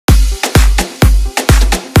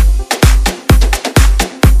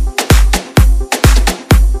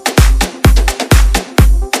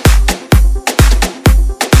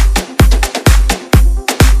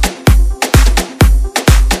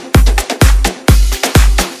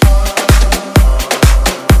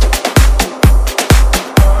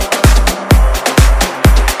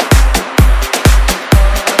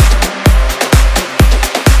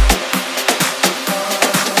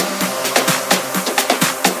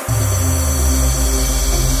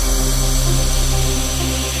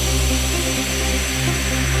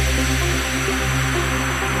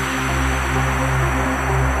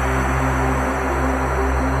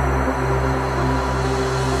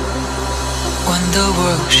the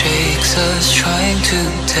world shakes us, trying to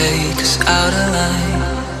take us out of line.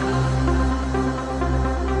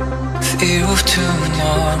 Fear of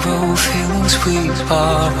tomorrow, feelings we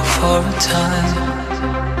borrow for a time.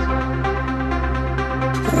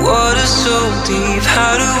 Water so deep,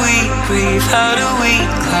 how do we breathe, how do we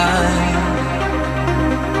climb?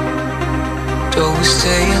 Don't we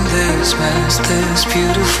stay in this mess, this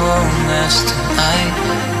beautiful mess tonight?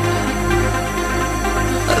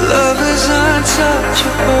 Our love is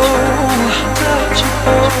untouchable,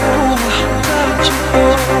 touchable,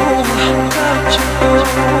 touchable, touchable,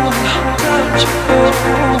 touchable,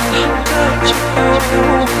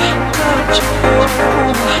 touchable, touchable.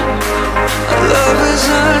 Our love is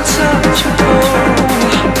untouchable,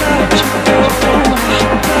 touchable,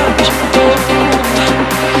 touchable.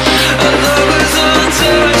 Our love is untouchable.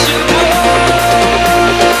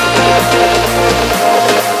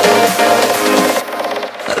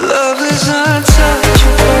 Our love is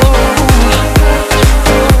untouchable.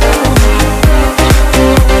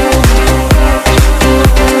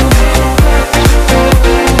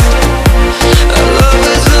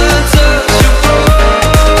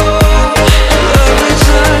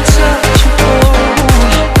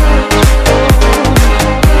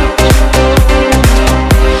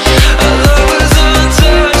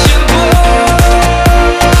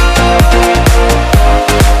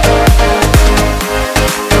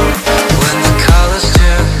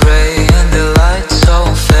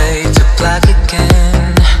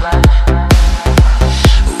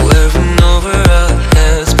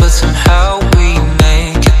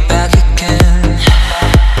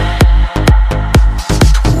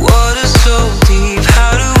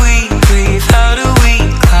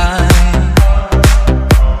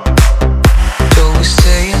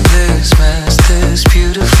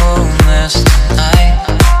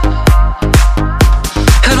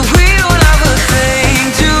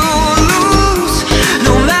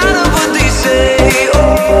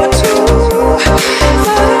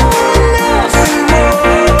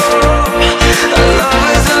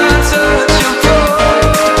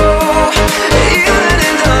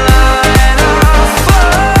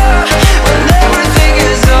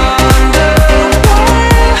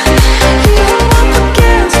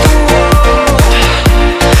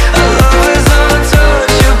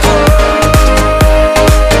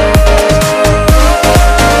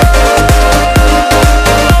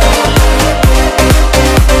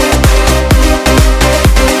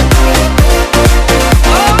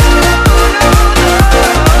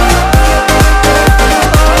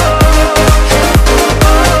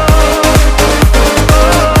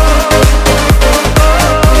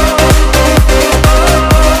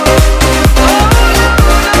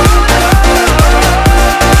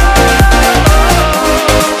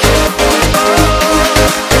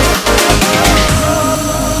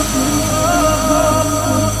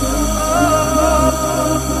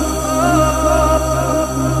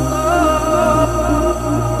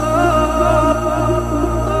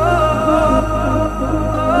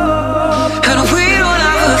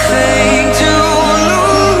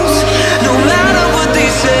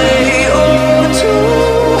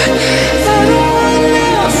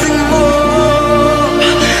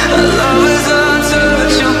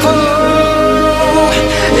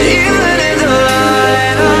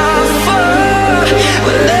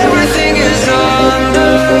 When everything is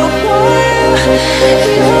underway.